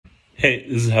Hey,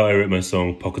 this is how I wrote my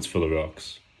song Pockets Full of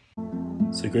Rocks.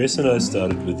 So Grace and I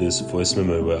started with this voice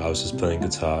memo where I was just playing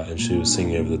guitar and she was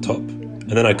singing over the top.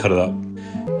 And then I cut it up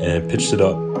and pitched it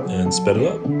up and sped it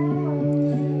up.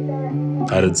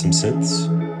 Added some synths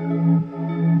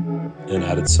and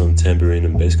added some tambourine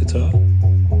and bass guitar.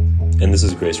 And this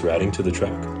is Grace writing to the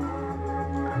track.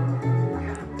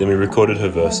 Then we recorded her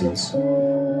verses.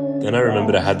 Then I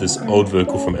remembered I had this old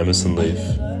vocal from Emerson Leaf,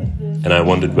 and I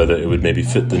wondered whether it would maybe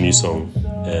fit the new song,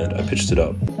 and I pitched it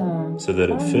up so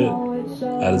that it fit,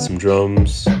 added some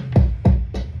drums,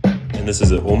 and this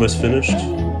is it almost finished.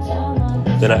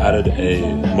 Then I added a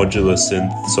modular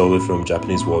synth solo from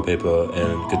Japanese Wallpaper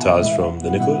and guitars from The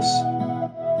Nicholas,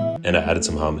 and I added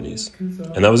some harmonies,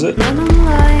 and that was it.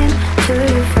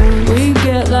 We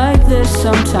get like this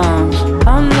sometimes.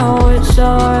 I know it's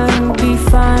alright, we'll be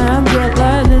fine. I get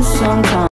like this sometimes.